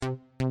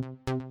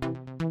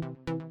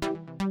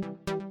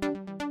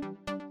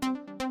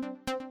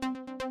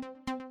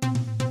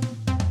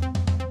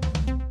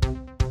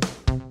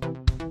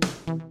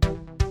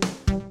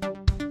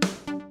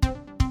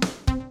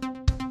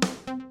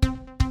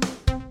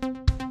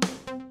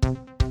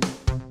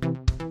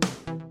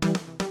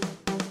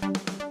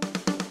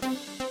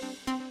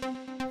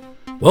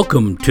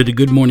Welcome to the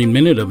Good Morning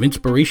Minute of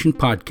Inspiration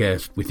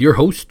podcast with your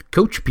host,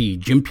 Coach P,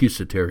 Jim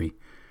Pusateri.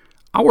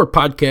 Our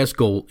podcast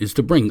goal is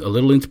to bring a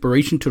little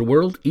inspiration to the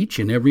world each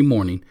and every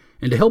morning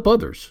and to help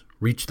others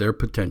reach their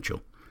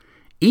potential.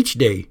 Each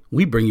day,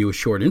 we bring you a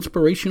short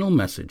inspirational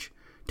message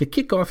to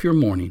kick off your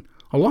morning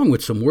along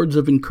with some words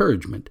of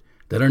encouragement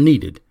that are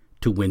needed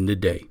to win the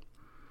day.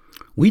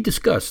 We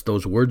discuss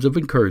those words of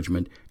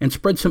encouragement and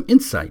spread some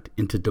insight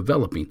into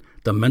developing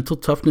the mental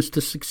toughness to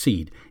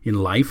succeed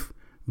in life,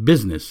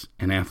 business,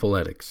 and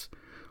athletics.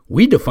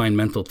 We define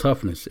mental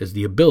toughness as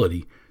the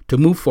ability to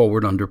move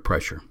forward under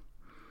pressure.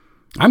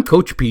 I'm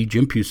Coach P,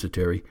 Jim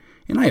Pusateri,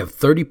 and I have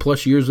 30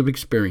 plus years of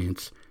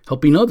experience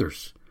helping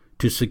others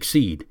to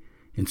succeed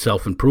in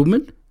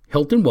self-improvement,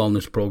 health and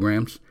wellness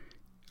programs,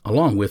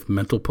 along with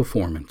mental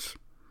performance.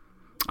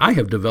 I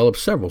have developed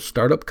several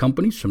startup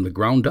companies from the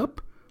ground up,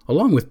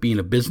 along with being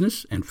a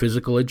business and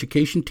physical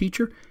education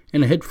teacher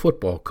and a head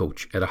football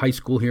coach at a high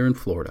school here in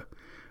Florida.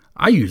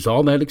 I use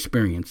all that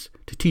experience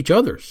to teach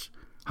others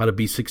how to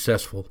be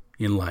successful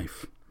in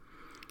life.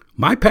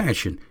 My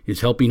passion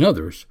is helping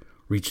others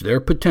reach their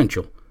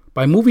potential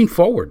by moving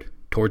forward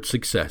towards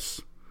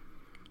success.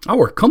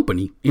 Our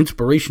company,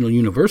 Inspirational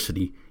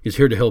University, is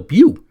here to help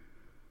you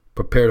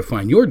prepare to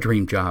find your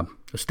dream job,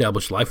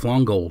 establish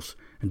lifelong goals,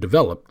 and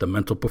develop the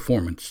mental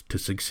performance to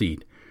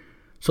succeed.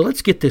 So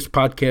let's get this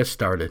podcast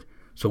started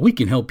so we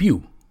can help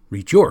you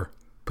reach your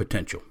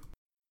potential.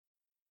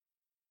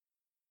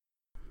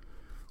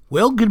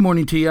 Well, good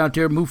morning to you out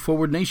there, Move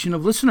Forward Nation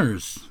of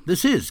listeners.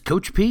 This is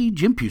Coach P,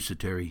 Jim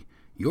Pusateri,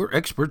 your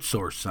expert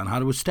source on how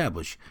to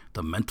establish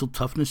the mental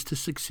toughness to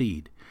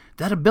succeed,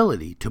 that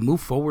ability to move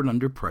forward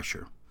under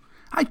pressure.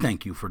 I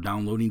thank you for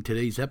downloading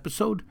today's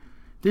episode.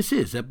 This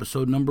is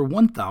episode number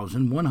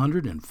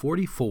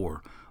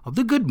 1144 of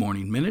the Good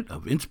Morning Minute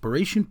of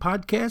Inspiration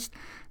podcast,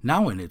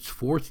 now in its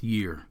fourth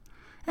year.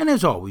 And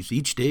as always,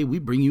 each day we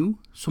bring you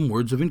some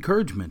words of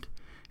encouragement.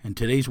 And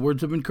today's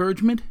words of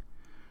encouragement: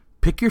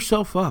 pick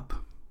yourself up,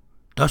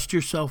 dust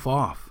yourself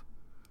off,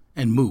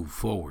 and move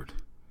forward.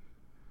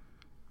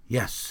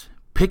 Yes,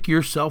 pick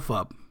yourself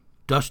up,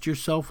 dust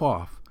yourself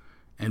off,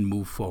 and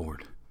move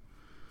forward.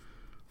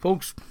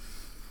 Folks,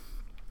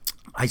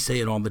 I say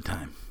it all the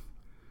time.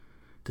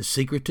 The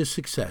secret to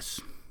success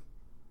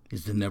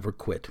is to never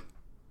quit,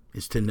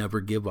 is to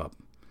never give up,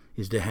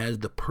 is to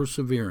have the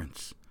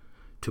perseverance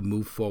to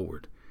move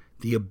forward,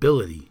 the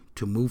ability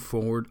to move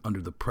forward under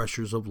the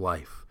pressures of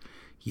life.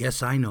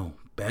 Yes, I know.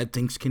 Bad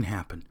things can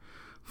happen.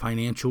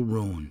 Financial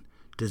ruin,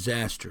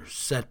 disasters,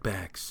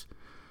 setbacks,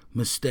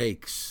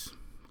 mistakes,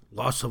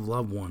 loss of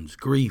loved ones,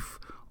 grief.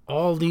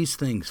 All these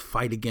things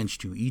fight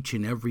against you each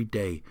and every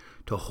day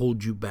to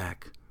hold you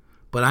back.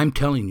 But I'm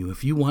telling you,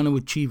 if you want to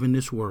achieve in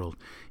this world,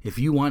 if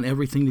you want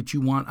everything that you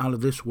want out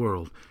of this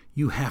world,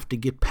 you have to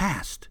get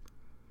past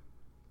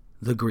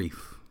the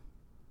grief,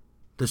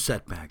 the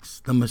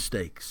setbacks, the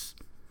mistakes.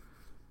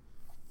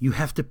 You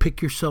have to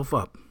pick yourself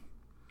up.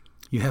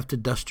 You have to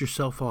dust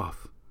yourself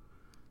off,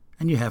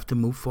 and you have to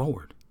move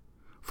forward.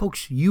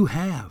 Folks, you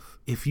have,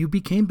 if you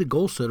became the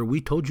goal setter we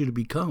told you to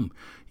become,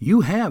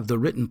 you have the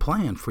written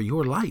plan for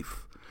your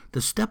life,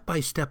 the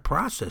step-by-step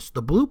process,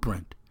 the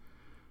blueprint.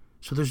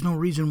 So there's no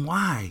reason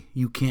why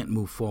you can't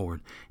move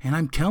forward. And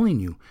I'm telling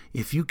you,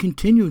 if you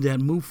continue that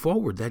move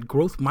forward, that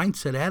growth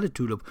mindset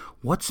attitude of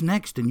what's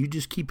next, and you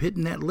just keep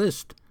hitting that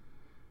list,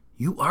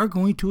 you are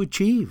going to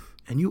achieve,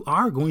 and you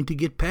are going to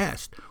get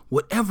past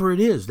whatever it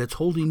is that's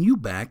holding you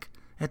back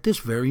at this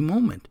very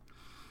moment.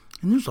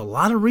 And there's a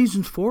lot of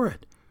reasons for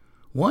it.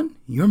 One,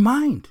 your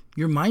mind.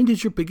 Your mind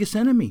is your biggest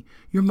enemy.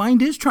 Your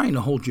mind is trying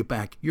to hold you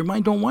back. Your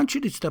mind don't want you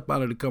to step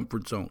out of the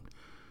comfort zone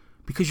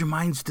because your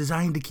mind's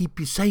designed to keep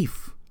you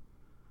safe.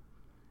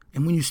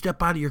 And when you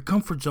step out of your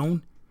comfort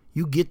zone,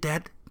 you get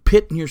that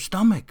pit in your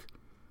stomach.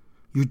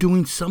 You're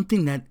doing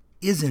something that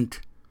isn't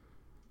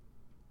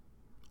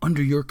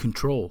under your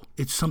control.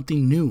 It's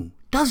something new.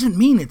 Doesn't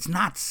mean it's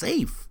not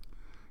safe.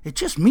 It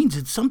just means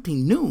it's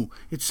something new.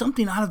 It's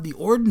something out of the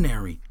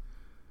ordinary.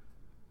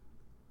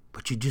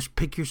 But you just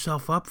pick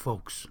yourself up,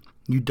 folks.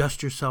 You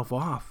dust yourself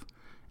off,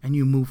 and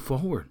you move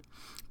forward.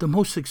 The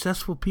most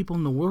successful people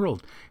in the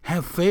world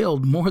have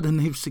failed more than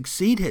they've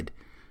succeeded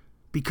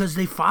because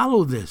they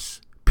follow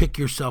this. Pick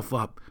yourself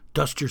up,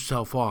 dust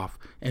yourself off,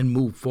 and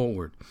move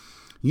forward.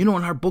 You know,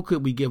 in our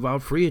booklet we give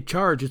out free of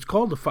charge, it's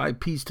called the 5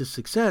 P's to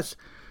Success.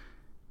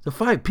 The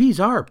 5 P's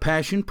are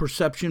passion,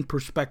 perception,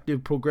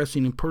 perspective,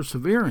 progressing, and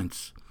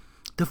perseverance.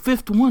 The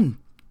fifth one,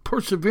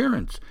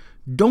 perseverance.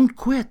 Don't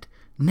quit.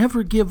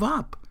 Never give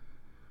up.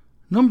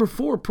 Number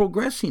 4,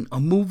 progressing, a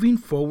moving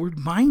forward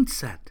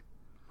mindset.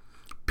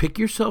 Pick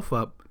yourself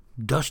up,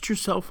 dust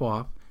yourself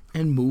off,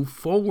 and move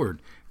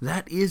forward.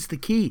 That is the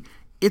key.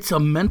 It's a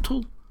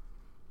mental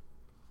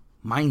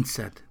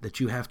mindset that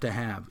you have to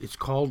have. It's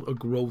called a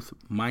growth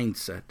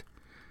mindset.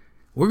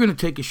 We're going to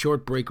take a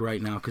short break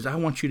right now because I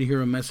want you to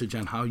hear a message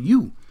on how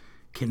you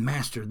can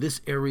master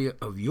this area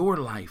of your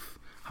life,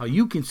 how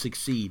you can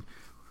succeed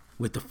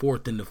with the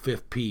 4th and the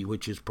 5th P,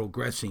 which is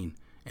progressing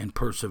and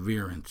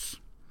perseverance.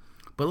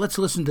 But let's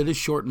listen to this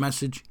short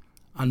message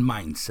on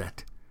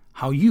mindset.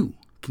 how you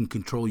can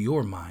control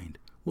your mind.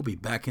 We'll be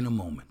back in a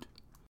moment.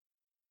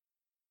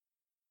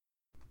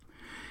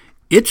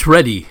 It's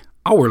ready,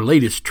 our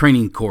latest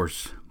training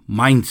course,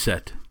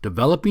 Mindset,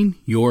 Developing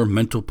Your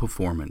Mental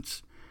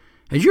Performance.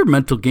 Has your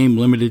mental game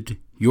limited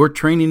your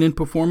training and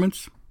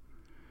performance?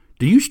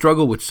 Do you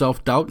struggle with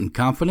self-doubt and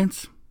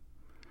confidence?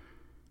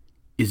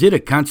 Is it a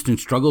constant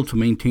struggle to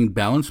maintain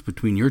balance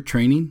between your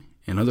training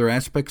and other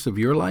aspects of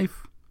your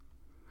life?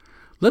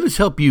 Let us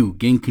help you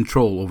gain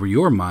control over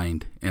your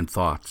mind and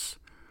thoughts.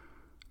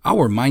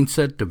 Our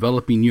Mindset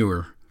Developing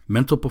Your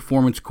Mental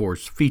Performance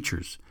course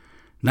features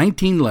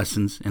 19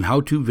 lessons and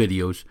how-to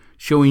videos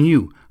showing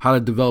you how to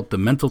develop the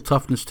mental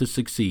toughness to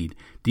succeed,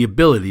 the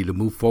ability to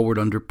move forward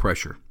under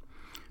pressure.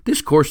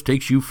 This course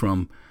takes you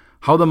from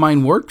how the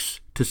mind works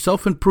to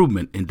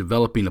self-improvement in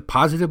developing a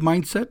positive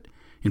mindset,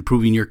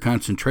 improving your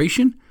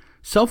concentration,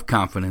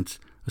 self-confidence,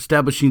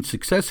 establishing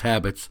success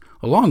habits,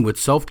 along with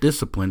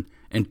self-discipline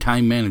and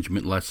time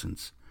management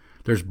lessons.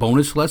 There's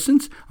bonus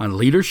lessons on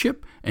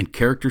leadership and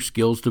character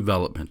skills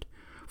development.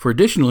 For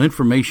additional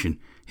information,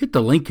 hit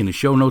the link in the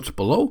show notes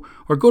below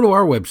or go to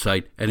our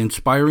website at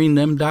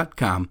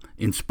inspiringthem.com,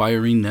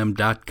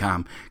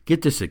 inspiringthem.com.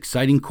 Get this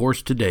exciting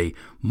course today,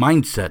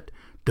 Mindset,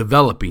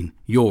 Developing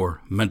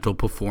Your Mental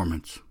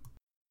Performance.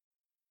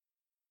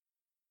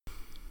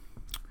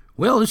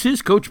 Well, this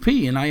is Coach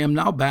P, and I am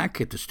now back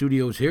at the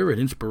studios here at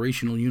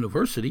Inspirational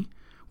University,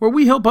 where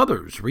we help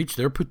others reach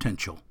their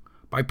potential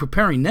by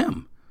preparing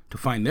them to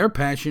find their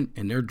passion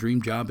and their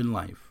dream job in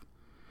life,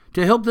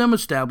 to help them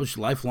establish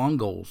lifelong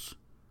goals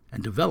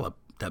and develop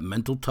that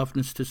mental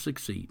toughness to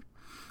succeed.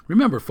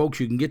 Remember, folks,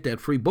 you can get that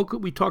free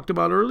booklet we talked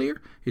about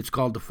earlier. It's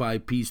called The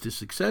 5 Ps to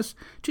Success.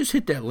 Just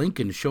hit that link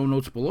in the show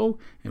notes below,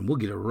 and we'll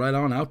get it right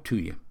on out to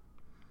you.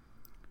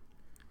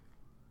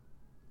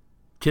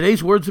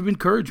 Today's words of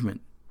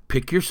encouragement: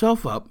 pick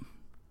yourself up,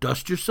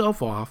 dust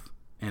yourself off,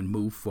 and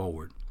move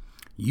forward.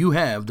 You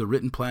have the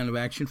written plan of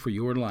action for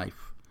your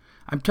life.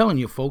 I'm telling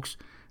you, folks,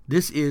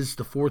 this is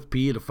the 4th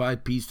P of the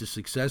 5 Ps to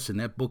Success, and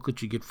that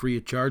booklet you get free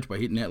of charge by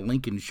hitting that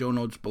link in the show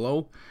notes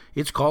below.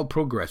 It's called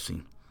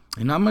Progressing.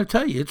 And I'm going to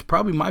tell you, it's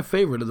probably my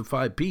favorite of the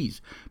 5 Ps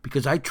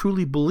because I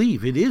truly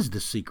believe it is the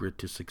secret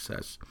to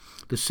success,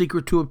 the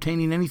secret to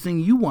obtaining anything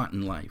you want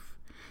in life.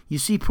 You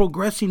see,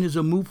 progressing is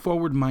a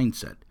move-forward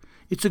mindset.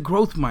 It's a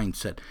growth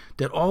mindset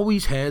that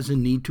always has a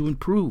need to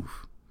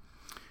improve.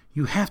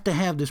 You have to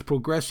have this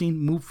progressing,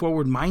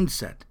 move-forward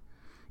mindset.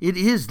 It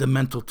is the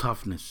mental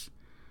toughness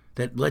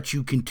that lets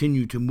you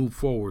continue to move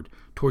forward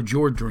towards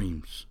your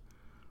dreams.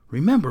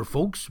 Remember,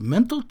 folks,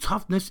 mental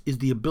toughness is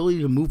the ability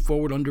to move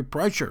forward under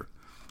pressure.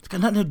 It's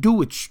got nothing to do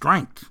with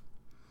strength.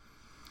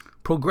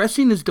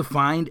 Progressing is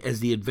defined as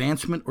the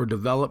advancement or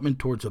development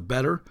towards a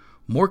better,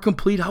 more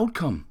complete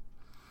outcome.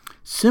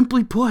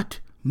 Simply put,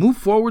 move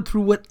forward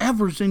through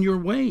whatever's in your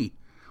way,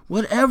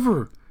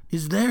 whatever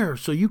is there,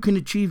 so you can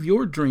achieve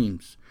your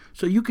dreams,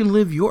 so you can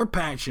live your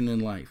passion in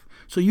life,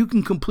 so you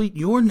can complete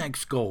your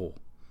next goal.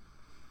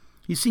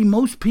 You see,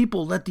 most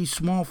people let these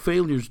small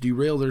failures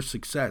derail their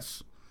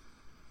success.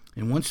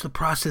 And once the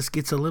process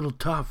gets a little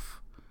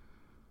tough,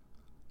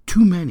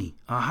 too many,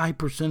 a high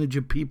percentage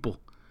of people,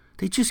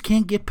 they just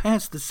can't get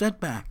past the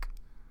setback.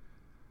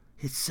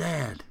 It's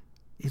sad.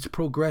 It's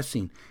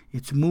progressing.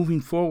 It's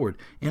moving forward.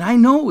 And I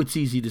know it's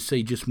easy to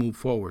say just move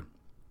forward.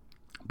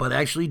 But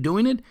actually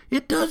doing it,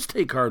 it does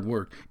take hard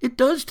work. It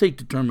does take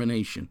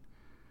determination.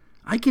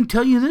 I can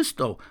tell you this,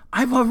 though.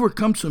 I've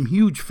overcome some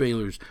huge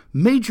failures,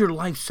 major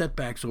life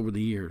setbacks over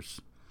the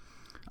years.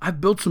 I've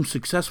built some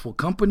successful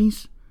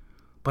companies,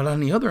 but on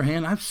the other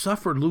hand, I've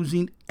suffered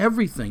losing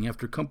everything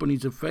after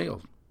companies have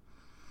failed.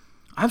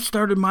 I've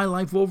started my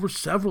life over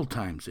several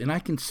times, and I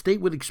can state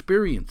with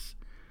experience,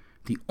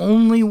 the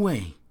only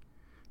way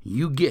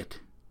you get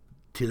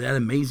to that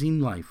amazing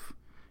life,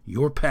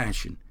 your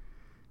passion,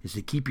 is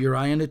to keep your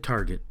eye on the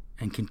target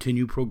and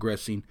continue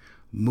progressing,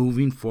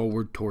 moving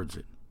forward towards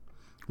it.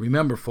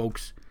 Remember,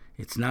 folks,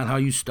 it's not how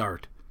you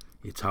start,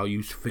 it's how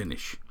you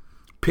finish.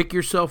 Pick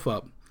yourself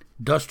up,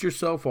 dust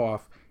yourself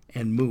off,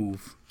 and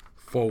move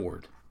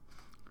forward.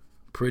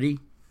 Pretty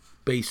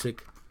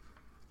basic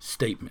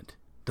statement.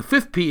 The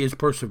 5th P is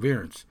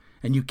perseverance,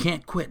 and you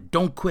can't quit.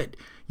 Don't quit.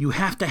 You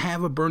have to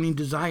have a burning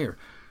desire.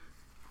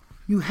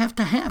 You have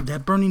to have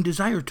that burning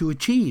desire to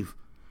achieve,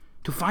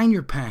 to find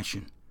your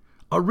passion,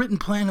 a written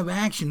plan of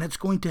action that's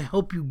going to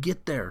help you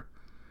get there.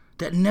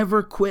 That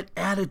never quit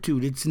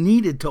attitude, it's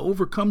needed to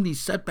overcome these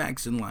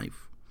setbacks in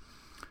life.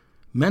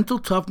 Mental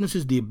toughness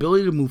is the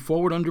ability to move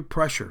forward under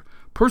pressure.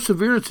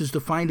 Perseverance is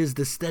defined as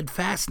the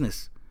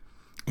steadfastness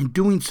in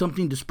doing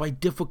something despite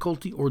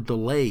difficulty or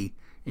delay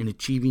in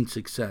achieving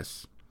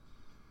success.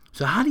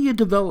 So how do you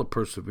develop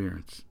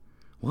perseverance?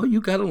 Well,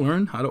 you got to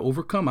learn how to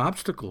overcome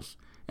obstacles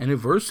and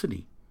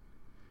adversity.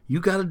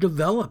 You got to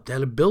develop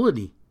that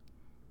ability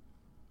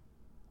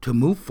to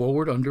move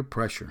forward under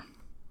pressure.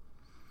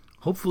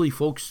 Hopefully,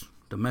 folks,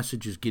 the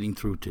message is getting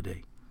through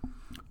today.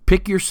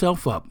 Pick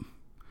yourself up,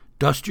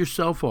 dust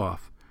yourself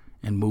off,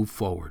 and move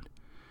forward.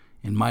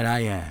 And might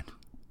I add,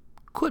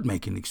 quit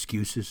making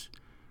excuses.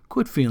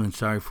 Quit feeling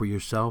sorry for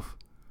yourself.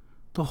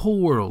 The whole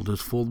world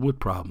is filled with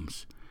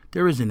problems.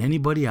 There isn't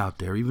anybody out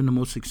there, even the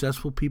most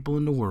successful people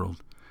in the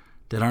world,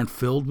 that aren't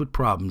filled with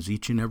problems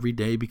each and every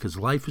day, because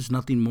life is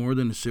nothing more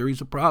than a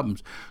series of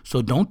problems.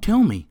 So don't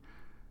tell me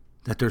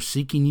that they're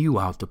seeking you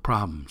out, the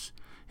problems.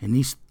 And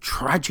these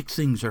tragic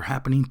things are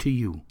happening to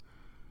you.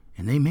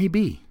 And they may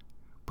be,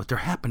 but they're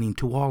happening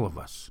to all of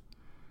us.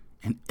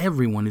 And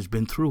everyone has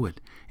been through it.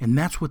 And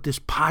that's what this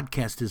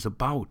podcast is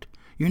about.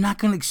 You're not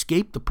going to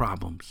escape the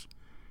problems.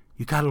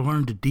 You got to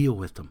learn to deal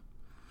with them.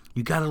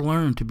 You got to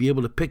learn to be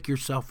able to pick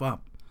yourself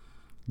up,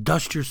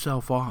 dust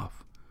yourself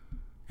off,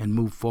 and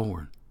move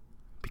forward.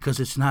 Because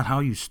it's not how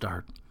you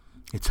start,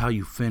 it's how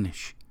you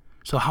finish.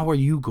 So how are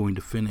you going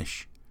to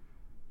finish?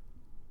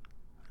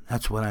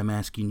 That's what I'm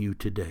asking you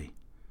today.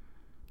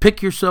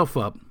 Pick yourself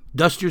up,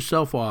 dust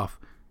yourself off,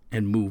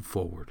 and move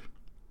forward.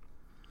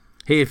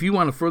 Hey, if you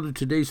want to further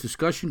today's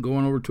discussion, go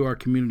on over to our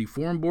community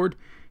forum board,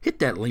 hit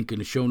that link in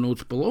the show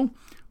notes below,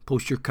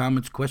 post your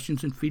comments,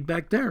 questions, and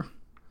feedback there.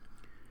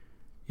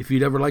 If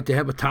you'd ever like to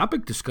have a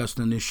topic discussed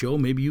on this show,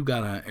 maybe you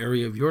got an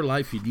area of your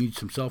life you need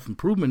some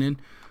self-improvement in,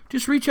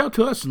 just reach out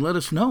to us and let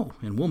us know,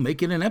 and we'll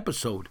make it an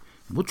episode.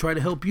 We'll try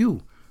to help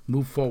you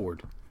move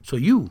forward so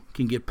you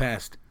can get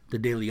past the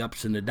daily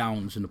ups and the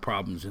downs and the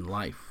problems in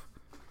life.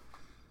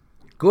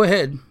 Go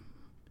ahead,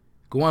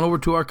 go on over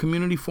to our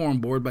community forum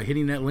board by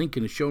hitting that link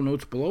in the show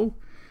notes below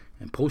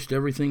and post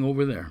everything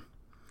over there.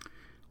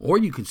 Or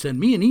you can send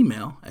me an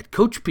email at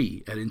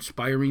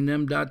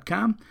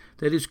coachp@inspiringthem.com.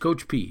 That is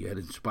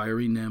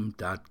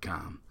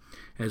coachp@inspiringthem.com.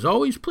 As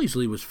always, please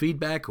leave us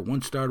feedback. A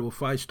 1-star to a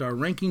 5-star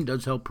ranking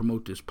does help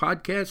promote this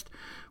podcast.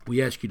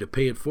 We ask you to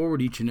pay it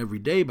forward each and every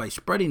day by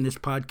spreading this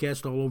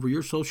podcast all over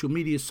your social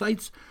media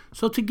sites,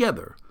 so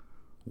together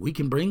we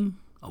can bring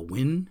a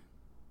win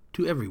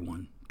to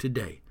everyone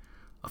today.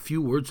 A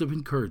few words of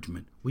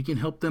encouragement. We can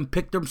help them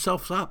pick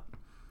themselves up,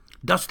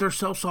 dust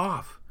themselves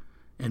off,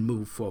 and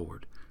move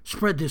forward.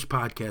 Spread this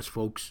podcast,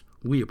 folks.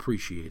 We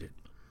appreciate it.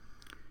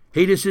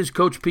 Hey, this is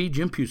Coach P,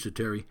 Jim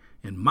Pusateri,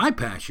 and my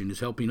passion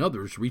is helping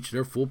others reach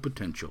their full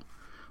potential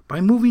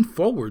by moving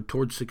forward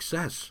towards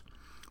success,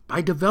 by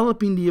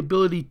developing the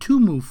ability to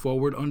move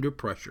forward under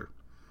pressure.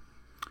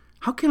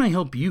 How can I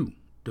help you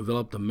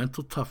develop the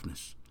mental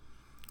toughness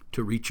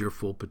to reach your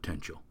full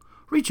potential?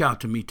 Reach out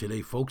to me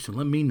today, folks, and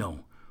let me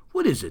know,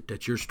 what is it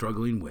that you're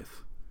struggling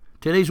with?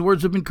 Today's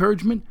words of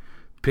encouragement: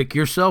 pick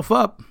yourself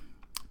up,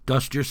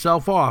 dust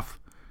yourself off,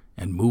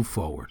 and move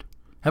forward.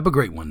 Have a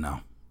great one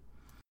now.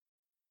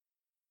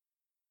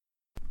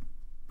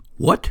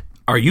 What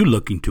are you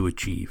looking to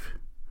achieve?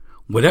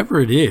 Whatever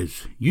it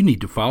is, you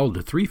need to follow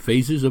the 3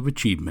 phases of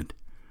achievement.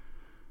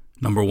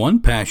 Number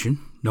 1, passion.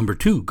 Number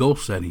 2, goal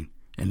setting.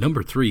 And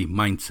number 3,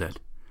 mindset.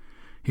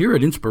 Here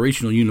at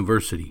Inspirational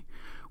University,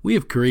 we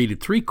have created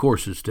 3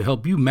 courses to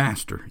help you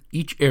master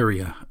each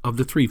area of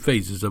the 3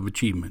 phases of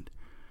achievement.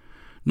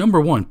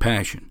 Number 1,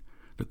 passion.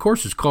 The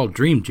course is called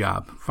Dream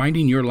Job,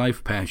 Finding Your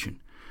Life Passion.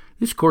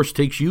 This course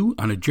takes you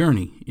on a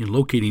journey in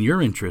locating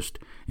your interest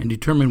and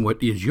determine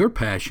what is your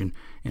passion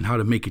and how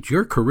to make it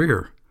your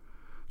career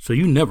so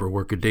you never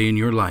work a day in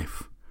your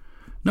life.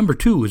 Number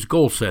 2 is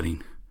goal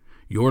setting,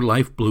 Your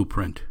Life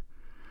Blueprint.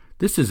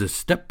 This is a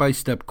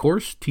step-by-step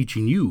course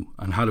teaching you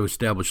on how to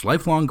establish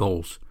lifelong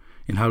goals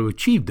and how to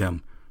achieve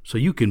them so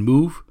you can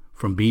move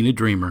from being a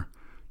dreamer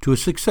to a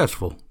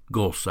successful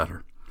goal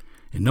setter.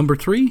 And number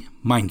 3,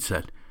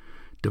 mindset,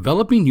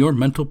 developing your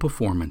mental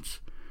performance.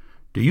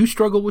 Do you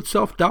struggle with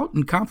self-doubt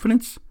and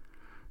confidence?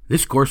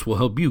 This course will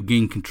help you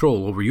gain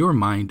control over your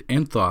mind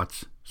and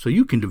thoughts so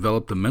you can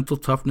develop the mental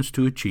toughness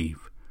to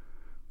achieve.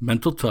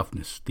 Mental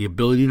toughness, the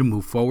ability to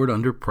move forward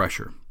under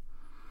pressure.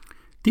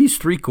 These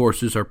 3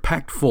 courses are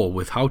packed full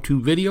with how-to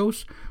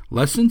videos,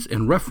 lessons,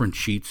 and reference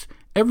sheets,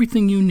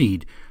 everything you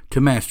need to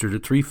master the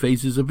 3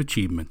 phases of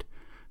achievement.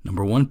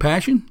 Number 1,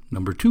 passion.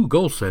 Number 2,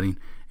 goal setting.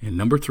 And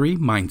number 3,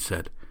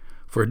 mindset.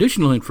 For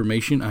additional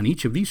information on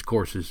each of these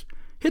courses,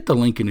 hit the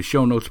link in the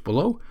show notes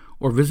below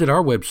or visit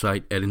our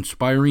website at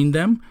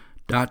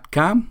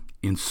inspiringthem.com,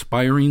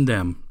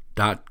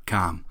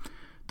 inspiringthem.com.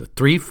 The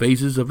 3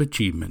 phases of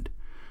achievement.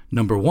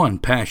 Number 1,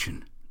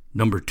 passion.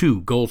 Number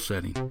 2, goal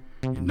setting.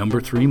 And number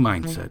 3,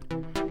 mindset.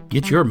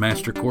 Get your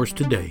master course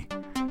today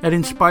at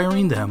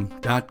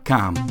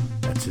inspiringthem.com.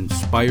 That's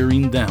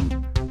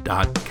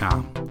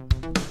inspiringthem.com.